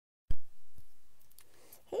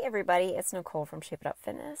everybody, it's Nicole from Shape It Up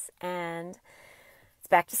Fitness, and it's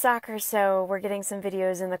back to soccer, so we're getting some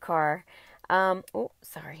videos in the car. Oh,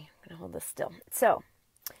 sorry, I'm going to hold this still. So,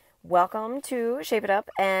 welcome to Shape It Up,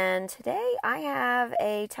 and today I have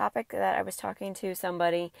a topic that I was talking to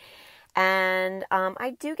somebody, and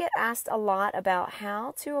I do get asked a lot about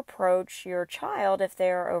how to approach your child if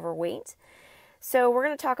they're overweight. So we're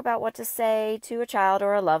going to talk about what to say to a child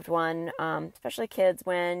or a loved one, especially kids,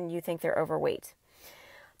 when you think they're overweight.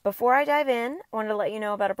 Before I dive in, I wanted to let you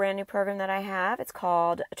know about a brand new program that I have. It's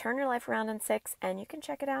called Turn Your Life Around in 6, and you can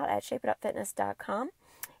check it out at shapeitupfitness.com.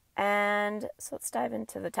 And so let's dive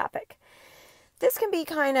into the topic. This can be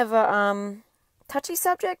kind of a touchy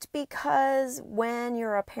subject because when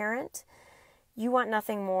you're a parent, you want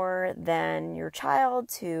nothing more than your child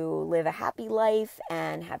to live a happy life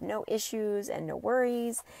and have no issues and no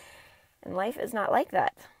worries. And life is not like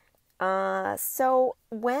that. So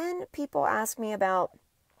when people ask me about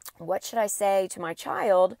what should I say to my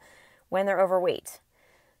child when they're overweight,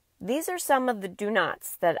 these are some of the do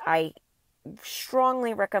nots that I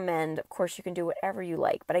strongly recommend. Of course, you can do whatever you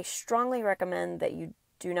like, but I strongly recommend that you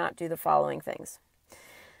do not do the following things.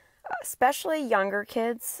 Especially younger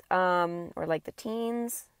kids, or like the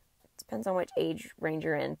teens. It depends on which age range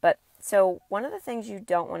you're in. But so one of the things you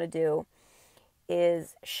don't want to do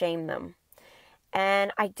is shame them.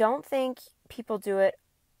 And I don't think people do it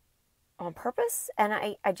on purpose. And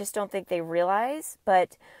I just don't think they realize.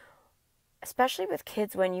 But especially with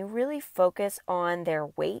kids, when you really focus on their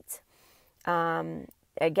weight,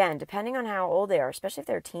 again, depending on how old they are, especially if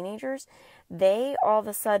they're teenagers, they all of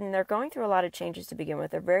a sudden, they're going through a lot of changes to begin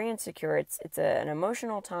with. They're very insecure. It's an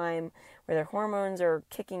emotional time where their hormones are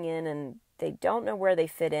kicking in and they don't know where they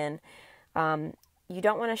fit in. You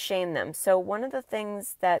don't want to shame them. So one of the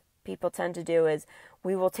things that people tend to do is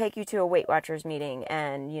we will take you to a Weight Watchers meeting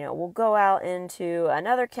and, we'll go out into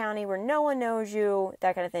another county where no one knows you,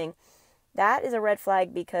 that kind of thing. That is a red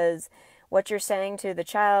flag because what you're saying to the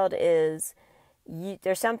child is,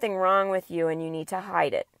 there's something wrong with you and you need to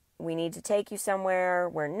hide it. We need to take you somewhere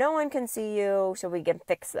where no one can see you so we can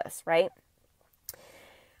fix this, right?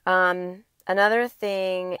 Another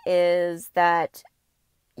thing is that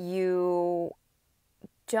you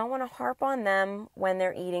don't want to harp on them when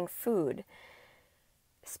they're eating food,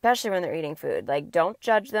 especially when they're eating food. Like, don't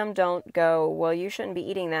judge them. Don't go, well, you shouldn't be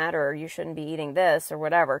eating that or you shouldn't be eating this or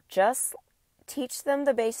whatever. Just teach them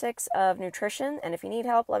the basics of nutrition. And if you need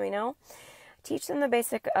help, let me know. Teach them the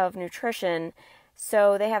basic of nutrition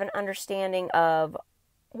so they have an understanding of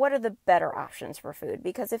what are the better options for food.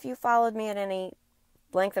 Because if you followed me at any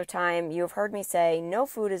length of time, you have heard me say no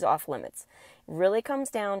food is off limits. It really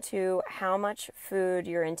comes down to how much food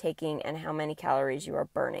you're intaking and how many calories you are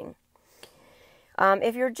burning.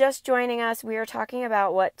 If you're just joining us, we are talking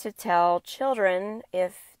about what to tell children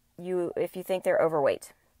if you think they're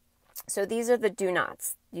overweight. So these are the do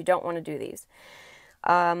nots. You don't want to do these.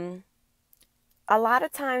 A lot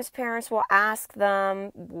of times parents will ask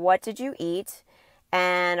them, what did you eat?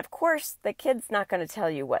 And of course, the kid's not going to tell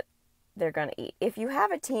you what they're going to eat. If you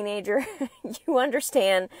have a teenager, you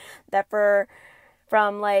understand that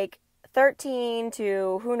from like 13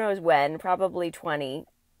 to who knows when, probably 20,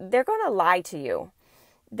 they're going to lie to you.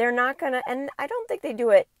 They're not going to, and I don't think they do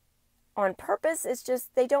it on purpose. It's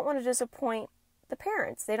just they don't want to disappoint the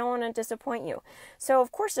parents. They don't want to disappoint you. So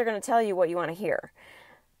of course they're going to tell you what you want to hear.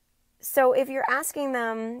 So if you're asking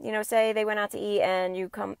them, say they went out to eat and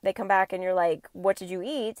they come back and you're like, what did you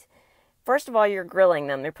eat? First of all, you're grilling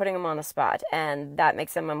them. They're putting them on the spot and that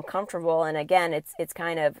makes them uncomfortable. And again, it's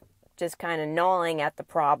kind of gnawing at the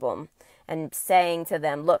problem and saying to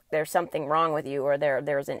them, look, there's something wrong with you or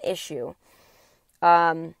there's an issue.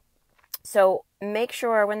 So make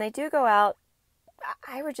sure when they do go out,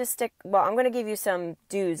 I would just I'm going to give you some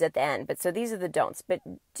do's at the end, but so these are the don'ts, but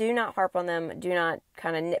do not harp on them. Do not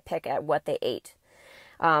kind of nitpick at what they ate,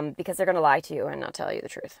 because they're going to lie to you and not tell you the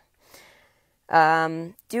truth.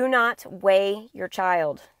 Do not weigh your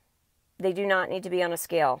child. They do not need to be on a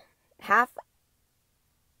scale.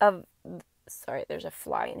 Sorry, there's a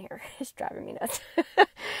fly in here. It's driving me nuts.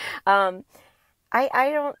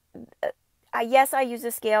 Yes, I use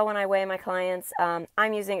a scale when I weigh my clients.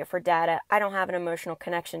 I'm using it for data. I don't have an emotional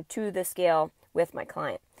connection to the scale with my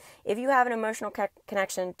client. If you have an emotional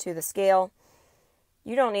connection to the scale,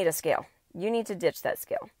 you don't need a scale. You need to ditch that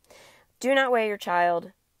scale. Do not weigh your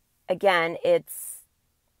child. Again, it's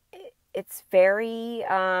very,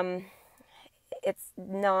 it's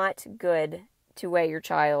not good to weigh your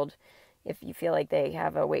child if you feel like they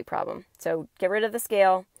have a weight problem. So get rid of the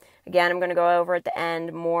scale. Again, I'm going to go over at the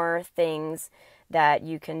end more things that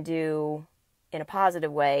you can do in a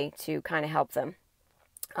positive way to kind of help them.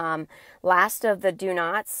 Last of the do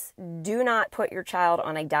nots, do not put your child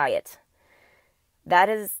on a diet. That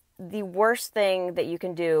is the worst thing that you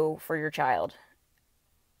can do for your child.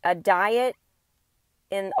 A diet,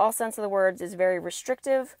 in all sense of the words, is very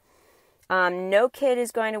restrictive. No kid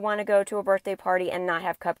is going to want to go to a birthday party and not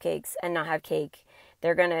have cupcakes and not have cake.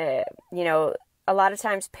 They're going to, a lot of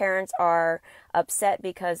times parents are upset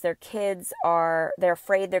because their kids they're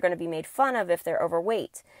afraid they're going to be made fun of if they're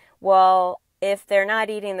overweight. Well, if they're not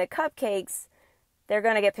eating the cupcakes, they're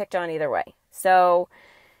going to get picked on either way. So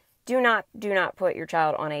do not put your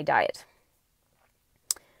child on a diet.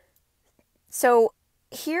 So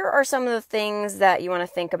here are some of the things that you want to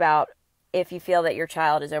think about if you feel that your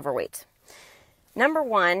child is overweight. Number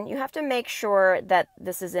one, you have to make sure that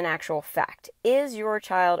this is an actual fact. Is your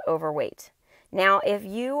child overweight? Now, if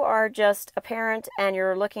you are just a parent and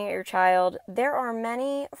you're looking at your child, there are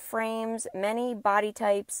many frames, many body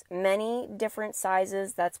types, many different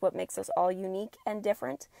sizes. That's what makes us all unique and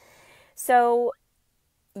different. So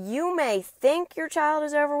you may think your child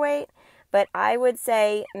is overweight, but I would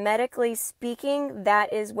say, medically speaking,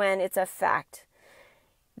 that is when it's a fact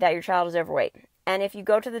that your child is overweight. And if you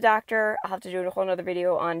go to the doctor, I'll have to do a whole other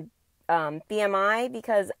video on BMI,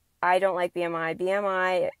 because I don't like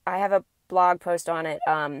BMI. I have a blog post on it,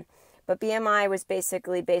 but BMI was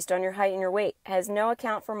basically based on your height and your weight. Has no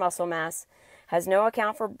account for muscle mass, has no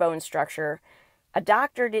account for bone structure. A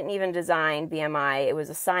doctor didn't even design BMI. It was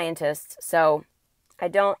a scientist. So I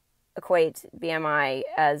don't equate BMI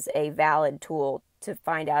as a valid tool to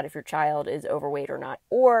find out if your child is overweight or not,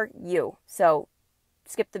 or you. So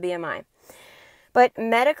skip the BMI. But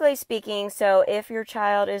medically speaking, so if your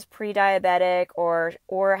child is pre-diabetic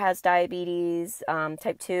or has diabetes,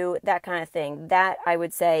 type 2, that kind of thing, that I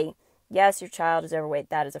would say, yes, your child is overweight.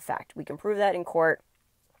 That is a fact. We can prove that in court.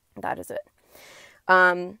 That is it.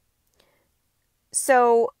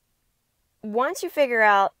 So once you figure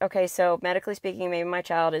out, okay, so medically speaking, maybe my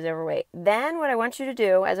child is overweight, then what I want you to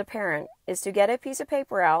do as a parent is to get a piece of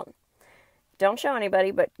paper out. Don't show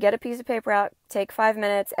anybody, but get a piece of paper out, take 5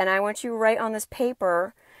 minutes, and I want you to write on this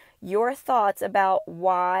paper your thoughts about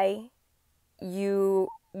why your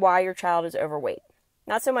child is overweight.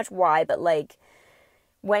 Not so much why, but like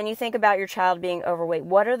when you think about your child being overweight,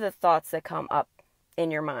 what are the thoughts that come up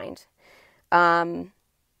in your mind? Some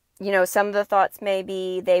of the thoughts may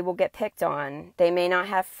be they will get picked on. They may not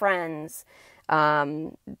have friends.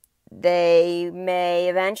 They may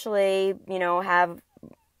eventually, have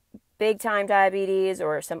big time diabetes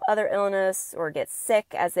or some other illness or get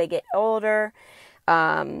sick as they get older.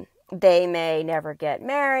 They may never get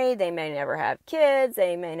married. They may never have kids.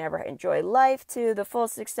 They may never enjoy life to the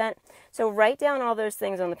fullest extent. So write down all those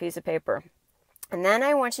things on the piece of paper. And then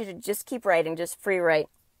I want you to just keep writing, just free write.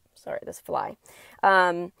 Sorry, this fly.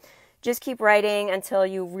 Just keep writing until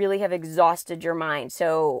you really have exhausted your mind.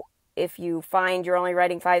 So if you find you're only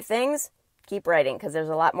writing 5 things, keep writing, because there's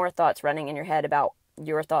a lot more thoughts running in your head about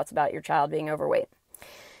your thoughts about your child being overweight.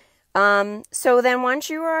 So then once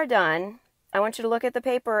you are done, I want you to look at the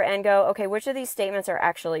paper and go, okay, which of these statements are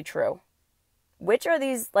actually true? Which are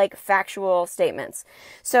these like factual statements?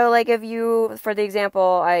 So like if you, for the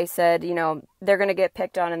example, I said, they're going to get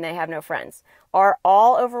picked on and they have no friends. Are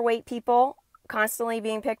all overweight people constantly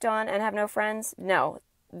being picked on and have no friends? No.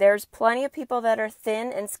 There's plenty of people that are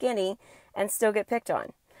thin and skinny and still get picked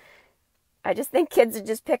on. I just think kids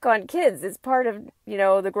just pick on kids. It's part of,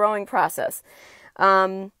 the growing process.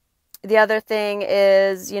 The other thing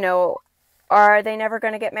is, are they never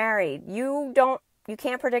going to get married? You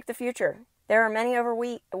can't predict the future. There are many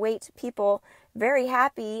overweight people very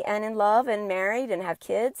happy and in love and married and have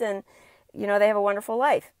kids and, they have a wonderful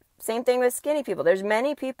life. Same thing with skinny people. There's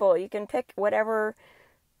many people. You can pick whatever,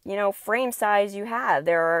 frame size you have.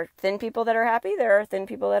 There are thin people that are happy. There are thin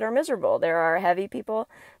people that are miserable. There are heavy people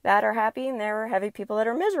that are happy, and there are heavy people that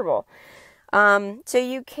are miserable. So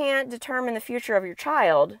you can't determine the future of your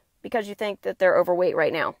child because you think that they're overweight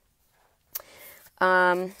right now.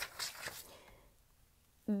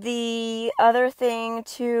 The other thing,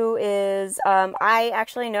 too, is I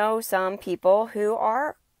actually know some people who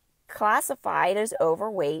are classified as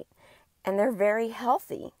overweight, and they're very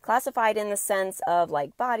healthy. Classified in the sense of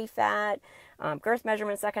like body fat, girth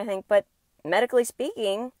measurements, that kind of thing. But medically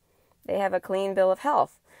speaking, they have a clean bill of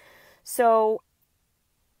health. So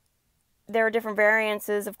there are different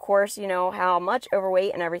variances, of course, how much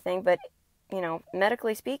overweight and everything. But,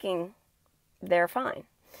 medically speaking, they're fine.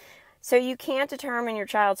 So you can't determine your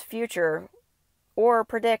child's future or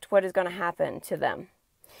predict what is going to happen to them.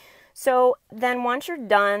 So then once you're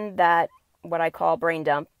done that, what I call brain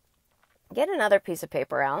dump, get another piece of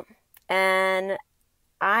paper out. And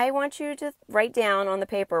I want you to write down on the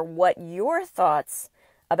paper what your thoughts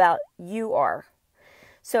about you are.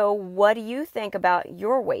 So what do you think about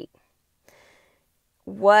your weight?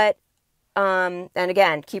 And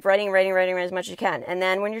again, keep writing as much as you can. And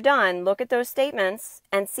then when you're done, look at those statements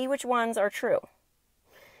and see which ones are true.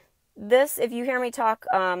 This, if you hear me talk,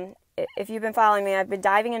 if you've been following me, I've been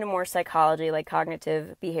diving into more psychology, like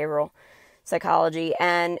cognitive behavioral psychology,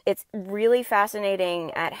 and it's really fascinating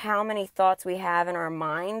at how many thoughts we have in our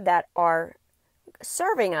mind that are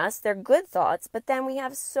serving us. They're good thoughts, but then we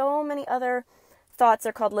have so many other thoughts.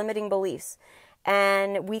 They're called limiting beliefs.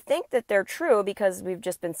 And we think that they're true because we've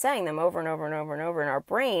just been saying them over and over and over and over in our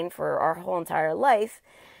brain for our whole entire life,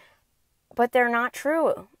 but they're not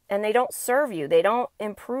true. And they don't serve you. They don't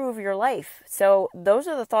improve your life. So those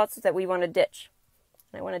are the thoughts that we want to ditch.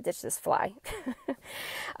 I want to ditch this fly.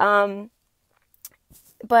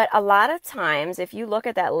 But a lot of times, if you look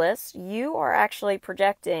at that list, you are actually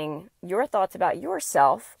projecting your thoughts about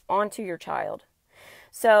yourself onto your child.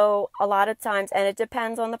 So a lot of times, and it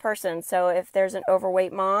depends on the person. So if there's an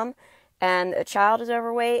overweight mom and a child is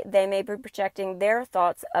overweight, they may be projecting their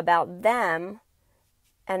thoughts about them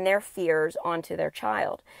and their fears onto their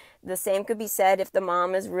child. The same could be said if the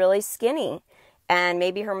mom is really skinny and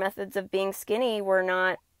maybe her methods of being skinny were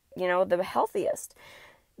not, the healthiest.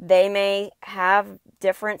 They may have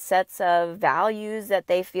different sets of values that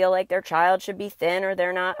they feel like their child should be thin or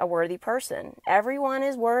they're not a worthy person. Everyone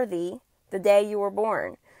is worthy the day you were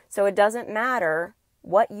born. So it doesn't matter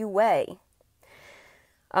what you weigh.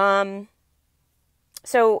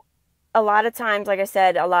 So a lot of times, like I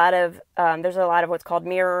said, there's a lot of what's called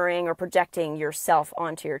mirroring or projecting yourself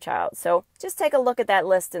onto your child. So just take a look at that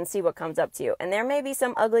list and see what comes up to you. And there may be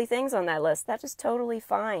some ugly things on that list. That is totally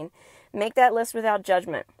fine. Make that list without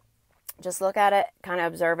judgment. Just look at it, kind of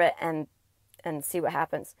observe it, and see what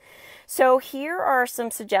happens. So here are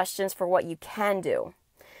some suggestions for what you can do.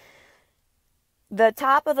 The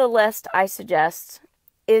top of the list I suggest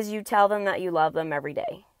is you tell them that you love them every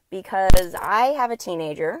day. Because I have a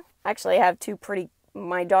teenager. Actually, I have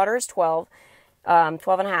my daughter is 12 and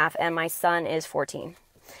a half, and my son is 14.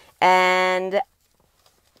 And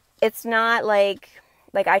it's not like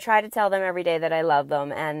I try to tell them every day that I love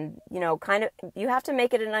them. And, you have to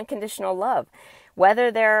make it an unconditional love.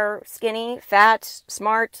 Whether they're skinny, fat,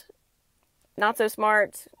 smart, not so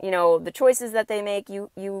smart, the choices that they make,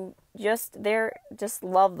 just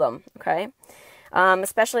love them, okay?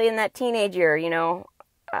 Especially in that teenage year,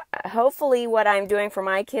 hopefully what I'm doing for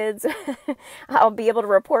my kids, I'll be able to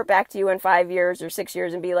report back to you in 5 years or 6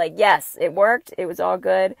 years and be like, yes, it worked. It was all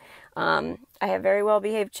good. I have very well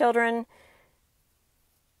behaved children.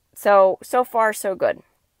 So far, so good.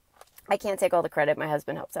 I can't take all the credit. My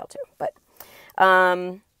husband helps out too. But,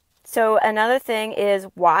 so another thing is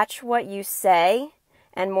watch what you say,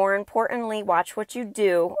 and more importantly, watch what you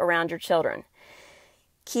do around your children.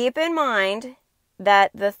 Keep in mind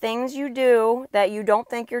that the things you do that you don't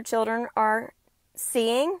think your children are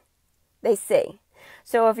seeing, they see.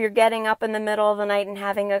 So if you're getting up in the middle of the night and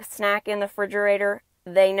having a snack in the refrigerator,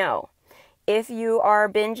 they know. If you are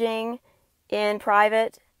binging in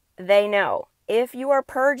private, they know. If you are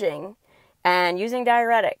purging and using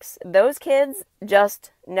diuretics, those kids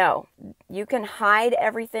just know. You can hide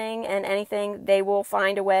everything and anything. They will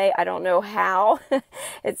find a way. I don't know how.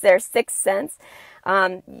 It's their sixth sense.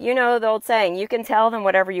 The old saying, you can tell them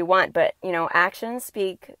whatever you want, but, actions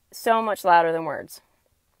speak so much louder than words.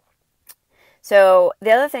 So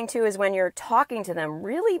the other thing, too, is when you're talking to them,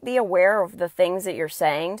 really be aware of the things that you're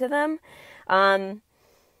saying to them.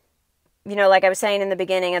 Like I was saying in the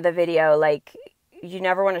beginning of the video, you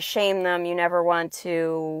never want to shame them. You never want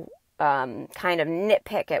to kind of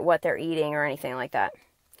nitpick at what they're eating or anything like that.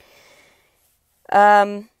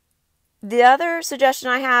 The other suggestion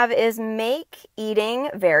I have is make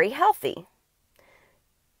eating very healthy.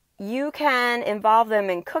 You can involve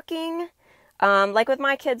them in cooking. Like with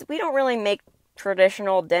my kids, we don't really make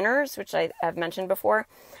traditional dinners, which I've mentioned before.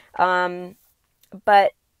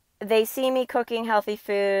 But they see me cooking healthy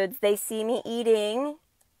foods. They see me eating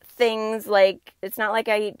things like, it's not like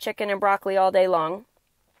I eat chicken and broccoli all day long.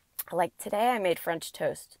 Like today I made French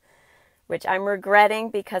toast, which I'm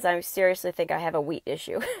regretting because I seriously think I have a wheat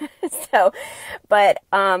issue. But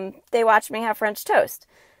they watch me have French toast.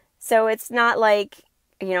 So it's not like,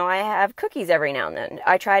 I have cookies every now and then.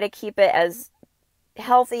 I try to keep it as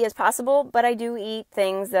healthy as possible, but I do eat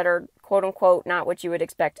things that are quote unquote not what you would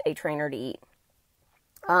expect a trainer to eat.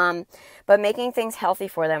 But making things healthy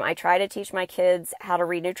for them. I try to teach my kids how to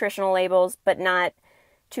read nutritional labels, but not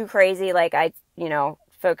too crazy. Like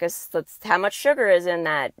focus, how much sugar is in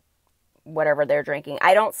that whatever they're drinking.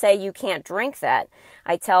 I don't say you can't drink that.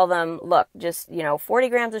 I tell them, look, just, 40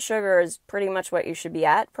 grams of sugar is pretty much what you should be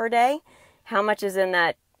at per day. How much is in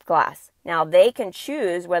that glass? Now, they can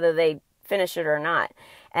choose whether they finish it or not.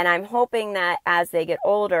 And I'm hoping that as they get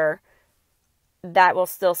older, that will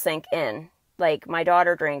still sink in. Like, my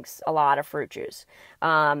daughter drinks a lot of fruit juice.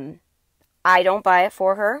 I don't buy it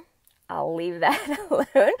for her. I'll leave that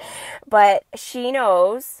alone. But she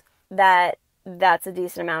knows that that's a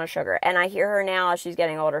decent amount of sugar. And I hear her now as she's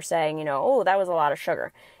getting older saying, oh, that was a lot of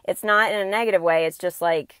sugar. It's not in a negative way. It's just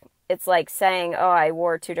like, it's like saying, oh, I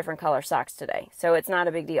wore 2 different color socks today. So it's not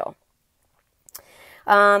a big deal.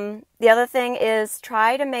 The other thing is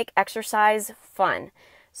try to make exercise fun.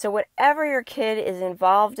 So whatever your kid is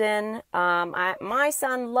involved in, my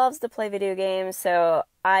son loves to play video games, so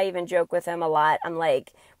I even joke with him a lot. I'm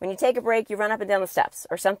like, when you take a break, you run up and down the steps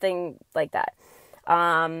or something like that.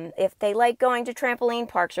 If they like going to trampoline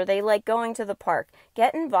parks or they like going to the park,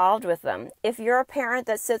 get involved with them. If you're a parent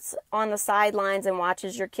that sits on the sidelines and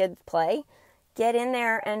watches your kids play, get in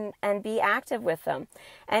there and be active with them.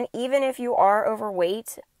 And even if you are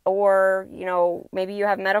overweight or, maybe you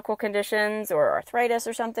have medical conditions or arthritis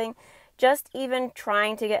or something, just even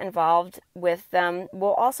trying to get involved with them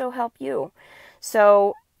will also help you.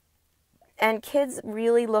 So, and kids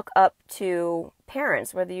really look up to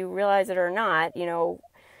parents, whether you realize it or not.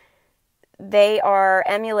 They are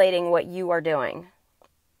emulating what you are doing,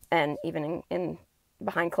 and even in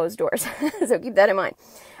behind closed doors. So keep that in mind.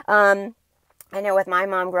 I know with my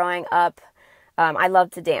mom growing up, I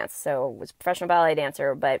loved to dance, so I was a professional ballet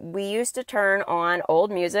dancer, but we used to turn on old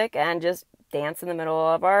music and just dance in the middle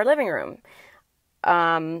of our living room.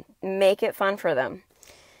 Make it fun for them.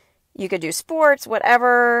 You could do sports,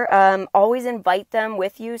 whatever. Always invite them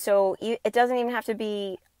with you, so it doesn't even have to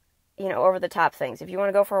be, over the top things. If you want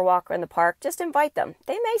to go for a walk in the park, just invite them.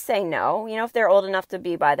 They may say no, if they're old enough to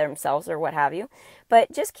be by themselves or what have you,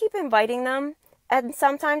 but just keep inviting them. And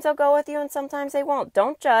sometimes they'll go with you and sometimes they won't.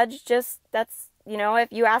 Don't judge. Just that's,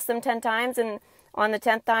 if you ask them 10 times and on the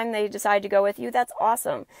 10th time they decide to go with you, that's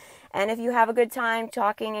awesome. And if you have a good time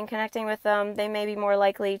talking and connecting with them, they may be more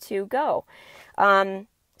likely to go.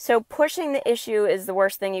 So pushing the issue is the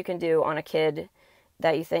worst thing you can do on a kid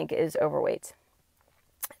that you think is overweight.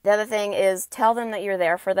 The other thing is tell them that you're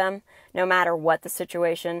there for them no matter what the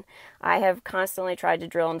situation. I have constantly tried to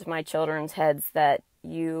drill into my children's heads that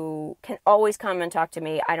you can always come and talk to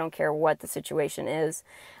me. I don't care what the situation is.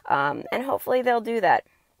 And hopefully they'll do that.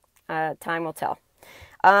 Time will tell.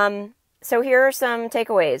 So here are some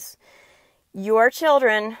takeaways. Your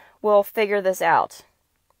children will figure this out.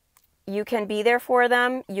 You can be there for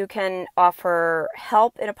them. You can offer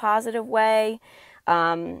help in a positive way.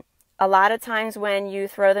 A lot of times when you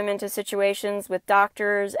throw them into situations with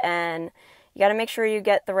doctors, and you got to make sure you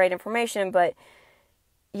get the right information, but,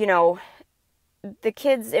 the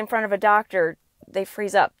kids in front of a doctor, they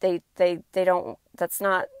freeze up. They don't, that's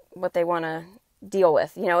not what they want to deal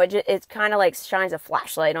with. It's kind of like shines a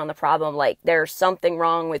flashlight on the problem, like there's something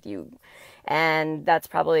wrong with you. And that's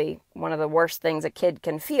probably one of the worst things a kid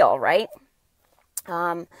can feel, right?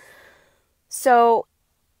 So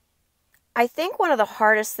I think one of the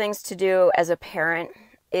hardest things to do as a parent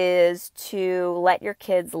is to let your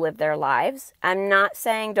kids live their lives. I'm not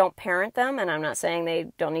saying don't parent them, and I'm not saying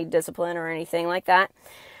they don't need discipline or anything like that.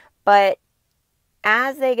 But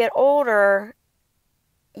as they get older,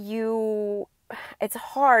 it's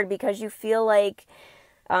hard because you feel like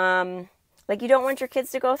you don't want your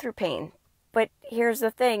kids to go through pain. But here's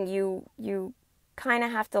the thing, you kind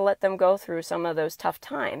of have to let them go through some of those tough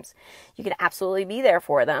times. You can absolutely be there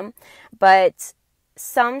for them, but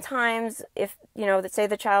sometimes if, let's say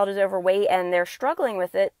the child is overweight and they're struggling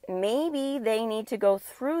with it, maybe they need to go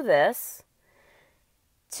through this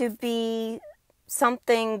to be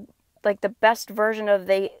something like the best version of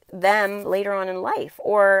them later on in life.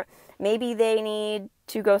 Or maybe they need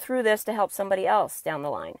to go through this to help somebody else down the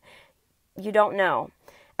line. You don't know.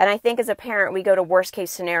 And I think as a parent, we go to worst case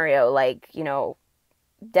scenario, like,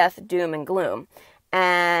 death, doom, and gloom.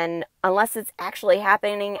 And unless it's actually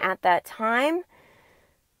happening at that time,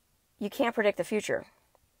 you can't predict the future.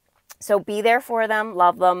 So be there for them,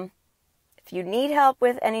 love them. If you need help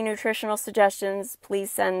with any nutritional suggestions, please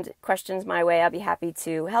send questions my way. I'll be happy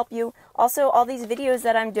to help you. Also, all these videos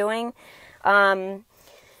that I'm doing, I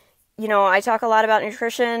talk a lot about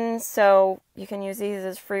nutrition, so you can use these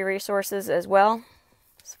as free resources as well.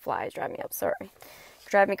 This flies drive me up, sorry.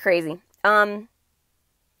 Drive me crazy.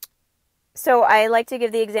 So I like to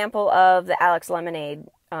give the example of the Alex Lemonade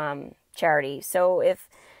charity. So if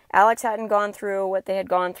Alex hadn't gone through what they had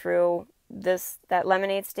gone through, that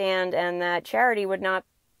lemonade stand and that charity would not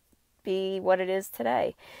be what it is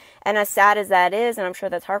today. And as sad as that is, and I'm sure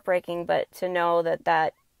that's heartbreaking, but to know that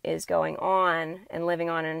that is going on and living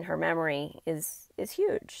on in her memory is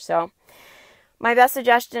huge. So my best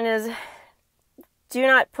suggestion is do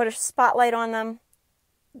not put a spotlight on them.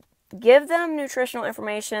 Give them nutritional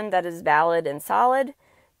information that is valid and solid.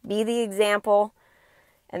 Be the example.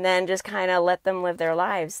 And then just kind of let them live their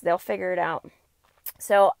lives. They'll figure it out.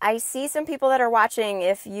 So I see some people that are watching.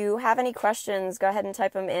 If you have any questions, go ahead and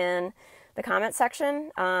type them in the comment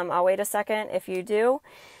section. I'll wait a second if you do.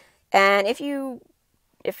 And if you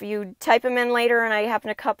type them in later and I happen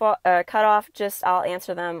to cut off, I'll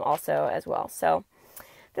answer them also as well. So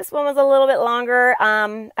this one was a little bit longer.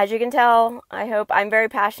 As you can tell, I hope I'm very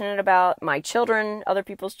passionate about my children, other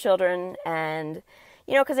people's children, and,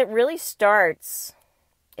 because it really starts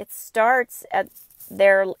at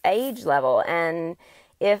their age level. And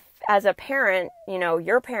if, as a parent,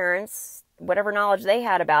 your parents, whatever knowledge they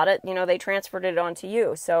had about it, they transferred it onto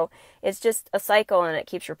you. So it's just a cycle and it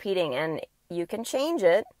keeps repeating, and you can change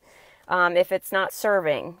it if it's not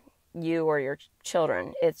serving you or your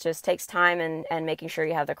children. It just takes time and making sure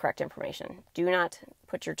you have the correct information. Do not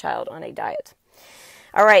put your child on a diet.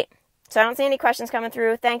 All right. So I don't see any questions coming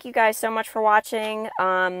through. Thank you guys so much for watching.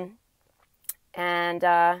 And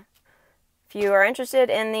if you are interested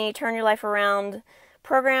in the Turn Your Life Around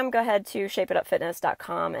program, go ahead to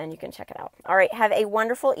shapeitupfitness.com and you can check it out. All right. Have a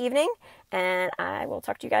wonderful evening, and I will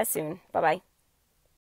talk to you guys soon. Bye-bye.